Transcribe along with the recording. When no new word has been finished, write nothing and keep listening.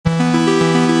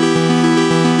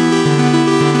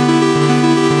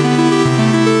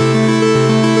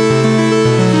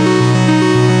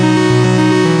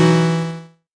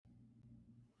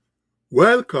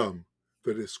Welcome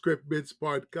to the Script Bits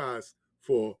podcast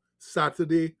for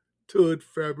Saturday, 3rd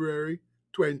February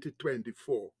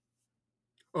 2024.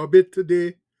 Our bit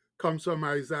today comes from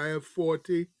Isaiah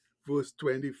 40, verse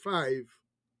 25,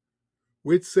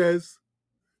 which says,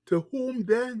 "To whom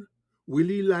then will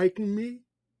he liken me,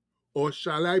 or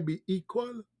shall I be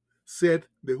equal, said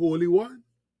the Holy One?"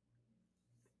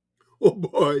 Oh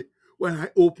boy, when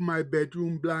I opened my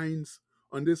bedroom blinds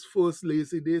on this first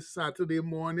lazy day Saturday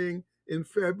morning in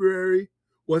February,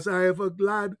 was I ever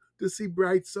glad to see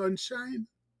bright sunshine?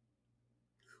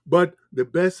 But the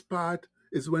best part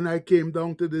is when I came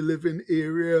down to the living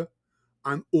area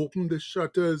and opened the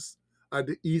shutters at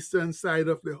the eastern side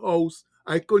of the house.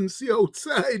 I couldn't see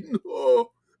outside,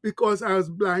 no, because I was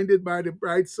blinded by the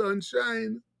bright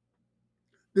sunshine.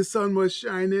 The sun was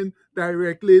shining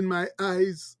directly in my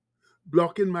eyes,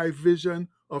 blocking my vision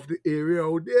of the area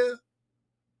out there.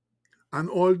 And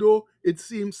although it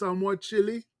seemed somewhat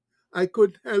chilly, I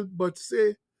couldn't help but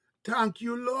say, "Thank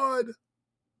you, Lord."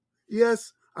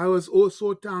 Yes, I was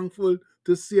also thankful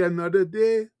to see another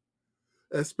day,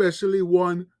 especially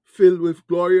one filled with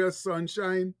glorious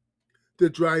sunshine, to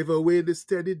drive away the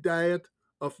steady diet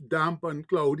of damp and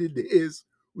cloudy days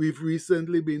we've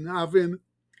recently been having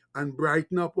and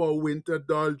brighten up our winter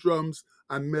doldrums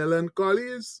and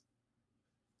melancholies.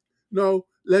 Now,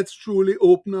 let's truly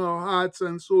open our hearts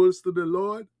and souls to the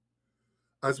Lord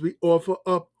as we offer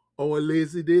up our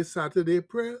Lazy Day Saturday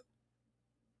prayer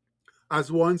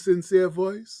as one sincere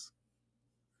voice.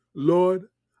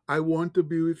 Lord, I want to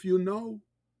be with you now.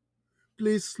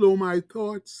 Please slow my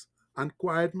thoughts and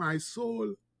quiet my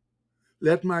soul.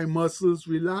 Let my muscles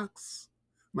relax,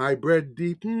 my breath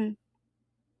deepen.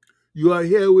 You are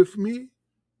here with me.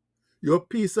 Your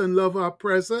peace and love are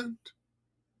present.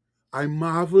 I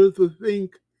marvel to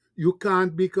think you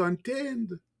can't be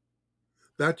contained,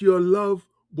 that your love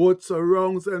both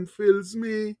surrounds and fills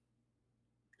me.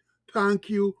 Thank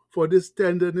you for this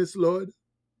tenderness, Lord.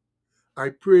 I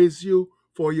praise you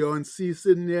for your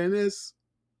unceasing nearness.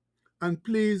 And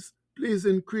please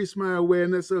increase my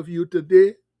awareness of you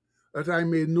today, that I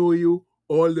may know you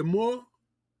all the more.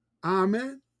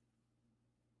 Amen.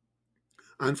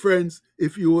 And friends,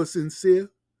 if you were sincere,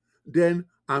 then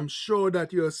I'm sure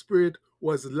that your spirit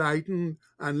was lightened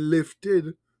and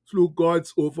lifted through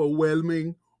God's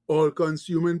overwhelming,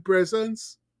 all-consuming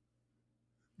presence.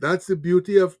 That's the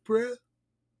beauty of prayer.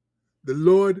 The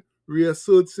Lord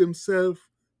reasserts himself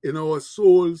in our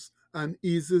souls and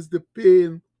eases the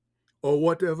pain or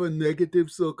whatever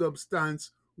negative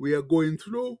circumstance we are going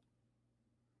through.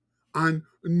 And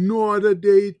no other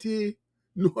deity,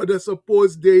 no other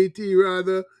supposed deity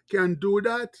rather, can do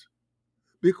that,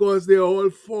 because they are all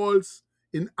false,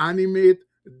 inanimate,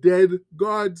 dead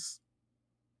gods.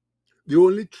 The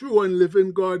only true and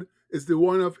living God is the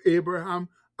one of Abraham,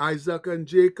 Isaac, and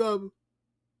Jacob.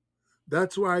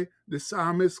 That's why the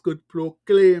psalmist could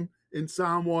proclaim in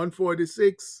Psalm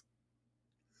 146,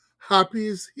 "Happy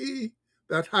is he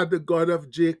that had the God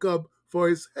of Jacob for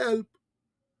his help,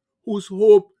 whose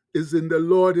hope is in the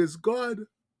Lord his God,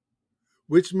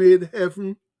 which made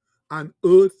heaven and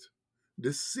earth,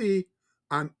 the sea,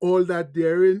 and all that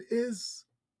therein is,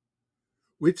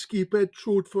 which keepeth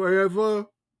truth forever,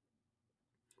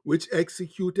 which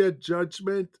executed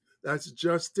judgment," that's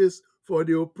justice, "for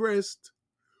the oppressed,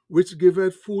 which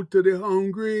giveth food to the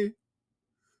hungry.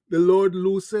 The Lord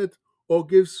looseth or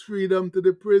gives freedom to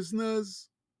the prisoners.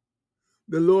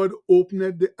 The Lord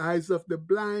openeth the eyes of the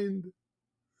blind.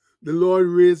 The Lord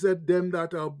raiseth them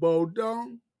that are bowed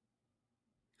down.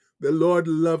 The Lord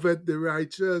loveth the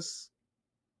righteous.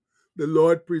 The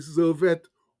Lord preserveth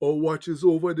or watches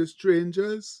over the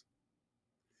strangers.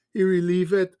 He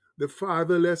relieveth the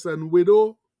fatherless and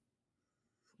widow.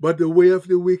 But the way of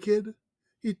the wicked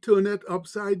he turneth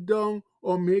upside down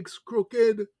or makes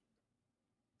crooked.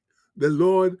 The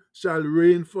Lord shall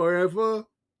reign forever,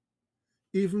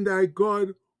 even thy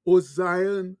God, O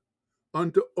Zion,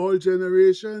 unto all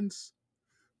generations.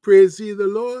 Praise ye the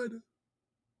Lord."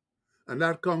 And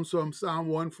that comes from Psalm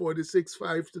 146,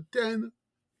 5-10.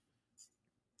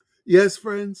 Yes,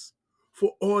 friends,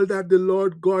 for all that the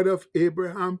Lord God of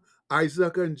Abraham,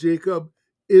 Isaac, and Jacob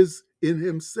is in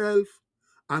himself,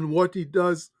 and what he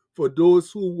does for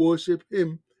those who worship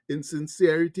him in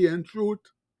sincerity and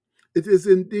truth, it is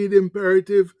indeed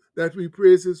imperative that we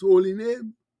praise his holy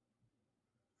name.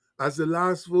 As the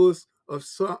last verse of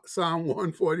Psalm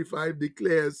 145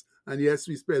 declares, and yes,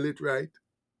 we spell it right,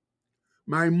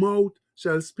 "My mouth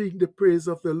shall speak the praise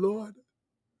of the Lord,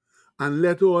 and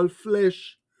let all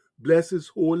flesh bless his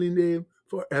holy name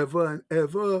forever and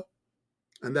ever."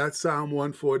 And that's Psalm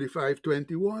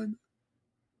 145:21.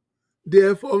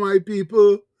 Therefore, my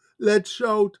people, let's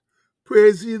shout,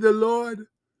 praise ye the Lord.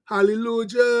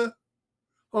 Hallelujah.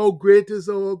 How great is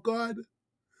our God,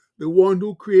 the one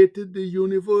who created the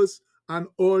universe and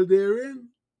all therein.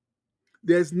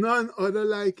 There's none other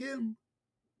like him.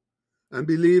 And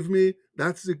believe me,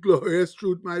 that's the glorious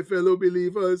truth, my fellow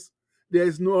believers.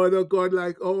 There's no other God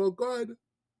like our God.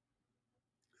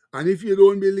 And if you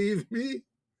don't believe me,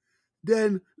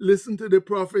 then listen to the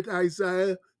prophet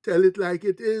Isaiah tell it like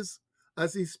it is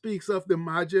as he speaks of the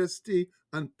majesty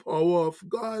and power of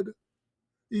God.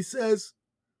 He says,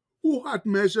 who hath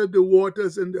measured the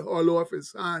waters in the hollow of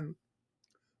his hand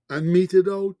and meted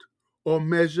out or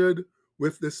measured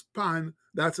with the span,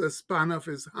 that's a span of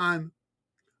his hand,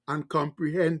 and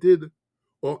comprehended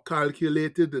or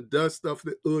calculated the dust of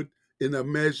the earth in a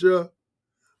measure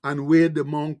and weighed the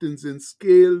mountains in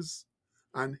scales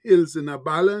and hills in a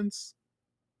balance?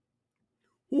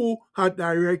 Who had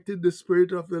directed the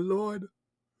Spirit of the Lord,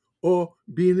 or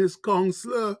being his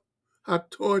counselor,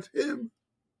 had taught him?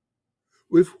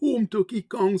 With whom took he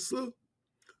counsel,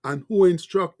 and who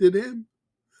instructed him,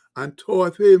 and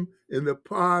taught him in the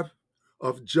path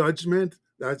of judgment,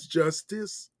 that's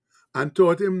justice, and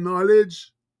taught him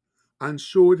knowledge, and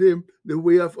showed him the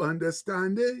way of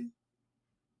understanding?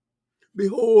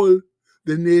 Behold,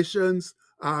 the nations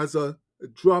are as a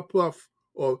drop of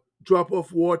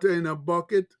water in a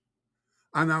bucket,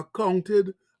 and are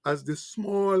counted as the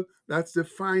small, that's the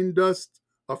fine dust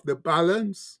of the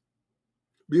balance.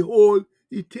 Behold,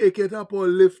 he taketh up or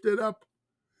lifted up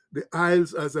the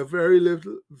isles as a very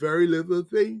little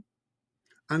thing.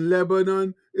 And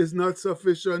Lebanon is not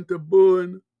sufficient to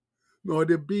burn, nor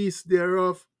the beast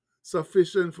thereof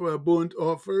sufficient for a burnt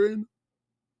offering.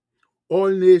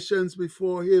 All nations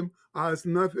before him are as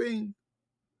nothing,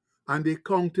 and they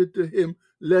counted to him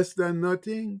less than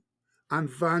nothing, and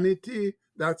vanity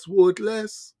that's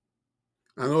worthless.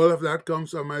 And all of that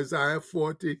comes from Isaiah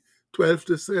 40, 12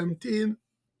 to 17.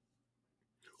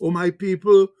 Oh, my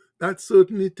people, that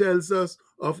certainly tells us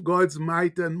of God's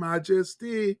might and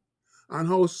majesty, and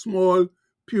how small,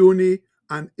 puny,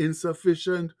 and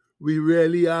insufficient we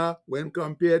really are when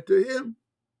compared to him.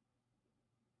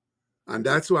 And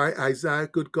that's why Isaiah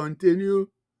could continue,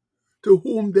 to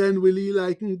whom then will ye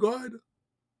liken God?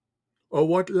 Or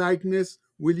what likeness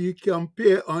will ye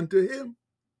compare unto him?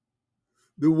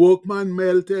 The workman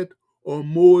melteth or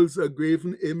molds a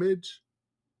graven image,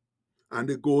 and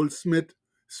the goldsmith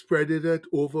spreadeth it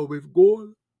over with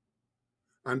gold,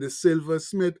 and the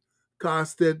silversmith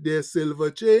casteth their silver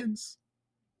chains.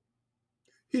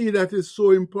 He that is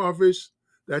so impoverished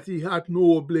that he hath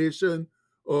no oblation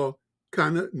or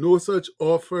cannot no such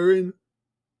offering,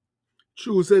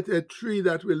 chooseth a tree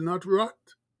that will not rot.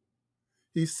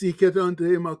 He seeketh unto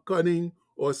him a cunning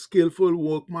or skillful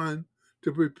workman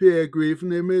to prepare a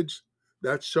graven image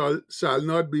that shall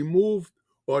not be moved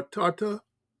or totter.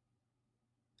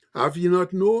 Have ye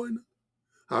not known?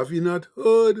 Have ye not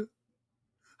heard?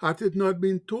 Hath it not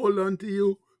been told unto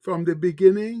you from the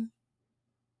beginning?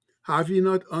 Have ye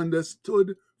not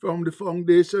understood from the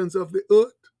foundations of the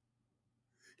earth?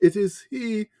 It is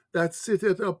he that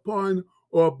sitteth upon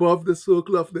or above the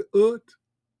circle of the earth,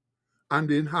 and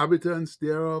the inhabitants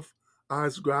thereof are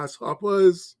as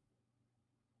grasshoppers,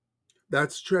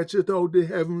 that stretcheth out the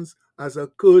heavens as a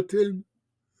curtain,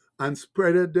 and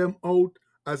spreadeth them out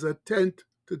as a tent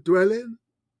to dwell in,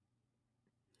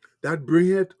 that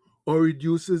bringeth or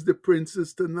reduces the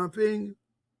princes to nothing.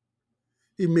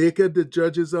 He maketh the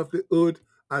judges of the earth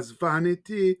as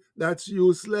vanity, that's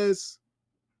useless.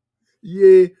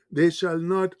 Yea, they shall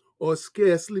not or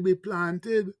scarcely be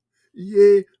planted.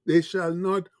 Yea, they shall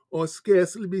not or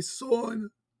scarcely be sown.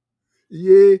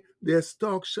 Yea, their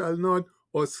stock shall not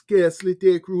or scarcely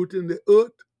take root in the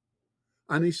earth.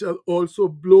 And he shall also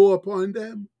blow upon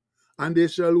them, and they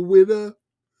shall wither,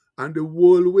 and the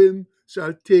whirlwind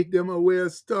shall take them away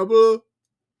as stubble.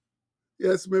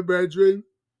 Yes, my brethren,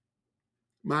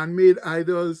 man-made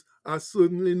idols are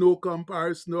certainly no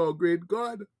comparison to our great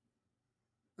God.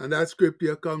 And that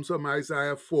scripture comes from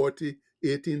Isaiah 40,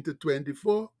 18 to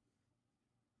 24.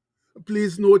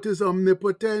 Please note his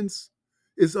omnipotence,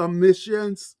 his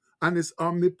omniscience, and his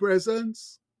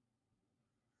omnipresence.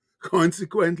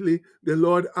 Consequently, the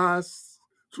Lord asks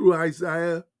through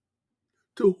Isaiah,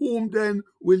 to whom then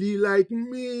will ye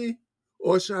liken me,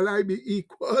 or shall I be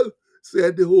equal,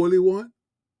 said the Holy One?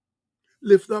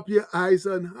 Lift up your eyes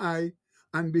on high,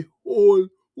 and behold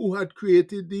who had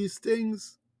created these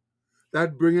things,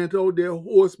 that bringeth out their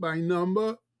host by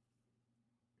number.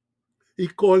 He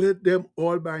calleth them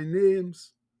all by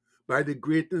names, by the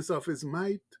greatness of his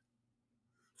might,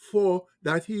 for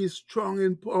that he is strong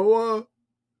in power.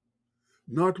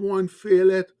 Not one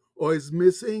faileth or is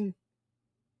missing.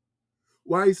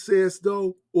 Why sayest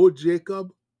thou, O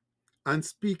Jacob, and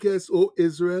speakest, O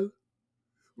Israel,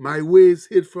 my ways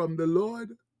hid from the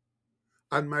Lord,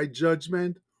 and my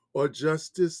judgment or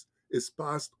justice is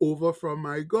passed over from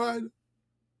my God?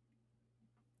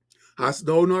 Hast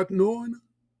thou not known?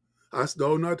 Hast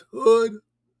thou not heard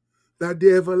that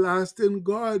the everlasting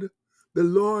God, the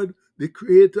Lord, the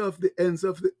creator of the ends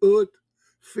of the earth,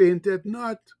 fainteth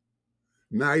not,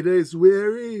 neither is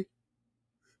weary?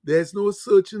 There is no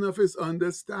searching of his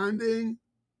understanding.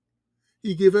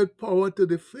 He giveth power to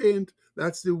the faint,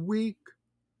 that's the weak,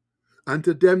 and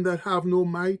to them that have no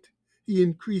might, he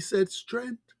increaseth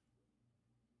strength.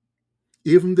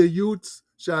 Even the youths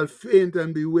shall faint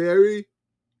and be weary,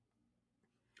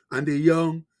 and the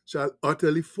young shall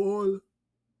utterly fall.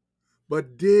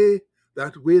 But they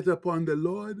that wait upon the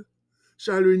Lord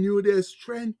shall renew their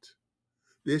strength.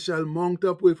 They shall mount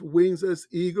up with wings as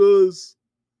eagles.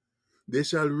 They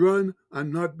shall run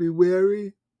and not be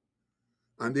weary,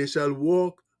 and they shall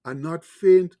walk and not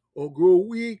faint or grow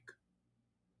weak.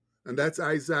 And that's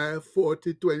Isaiah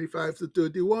 40, 25 to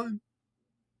 31.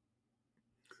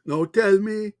 Now tell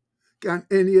me, can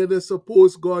any other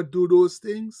suppose God do those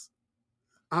things?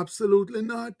 Absolutely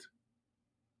not.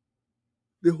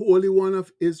 The Holy One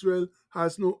of Israel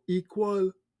has no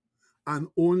equal, and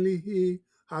only he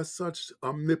has such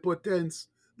omnipotence,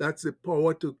 that's the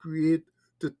power to create,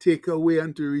 to take away,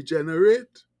 and to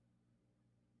regenerate.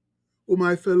 Oh,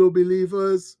 my fellow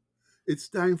believers, it's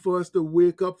time for us to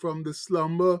wake up from the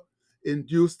slumber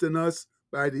induced in us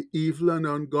by the evil and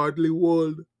ungodly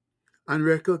world and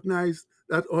recognize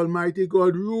that Almighty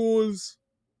God rules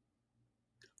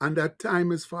and that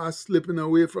time is fast slipping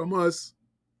away from us,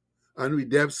 and we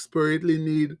desperately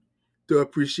need to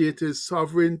appreciate his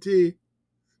sovereignty,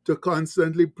 to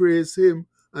constantly praise him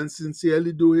and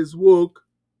sincerely do his work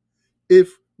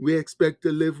if we expect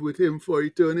to live with him for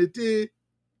eternity.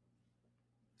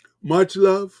 Much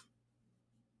love.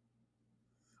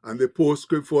 And the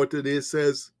postscript for today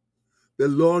says, the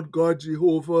Lord God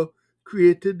Jehovah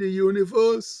created the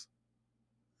universe,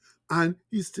 and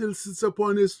he still sits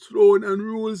upon his throne and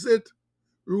rules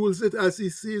it as he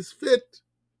sees fit.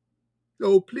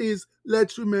 So please,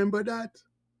 let's remember that.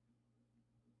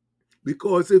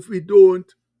 Because if we don't,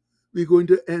 we're going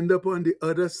to end up on the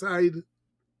other side.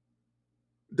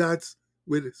 That's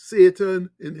with Satan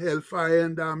in hellfire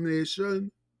and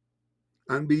damnation,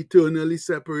 and be eternally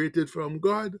separated from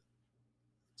God.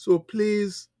 So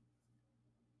please,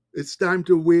 it's time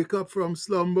to wake up from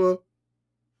slumber,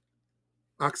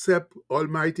 accept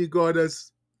Almighty God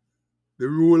as the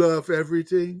ruler of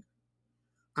everything,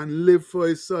 and live for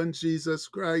his Son Jesus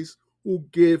Christ, who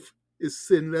gave his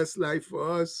sinless life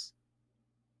for us.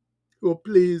 So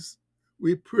please,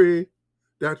 we pray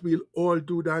that we'll all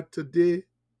do that today,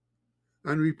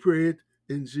 and we pray it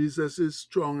in Jesus'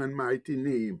 strong and mighty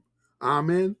name.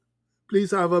 Amen.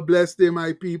 Please have a blessed day,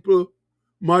 my people.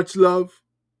 Much love.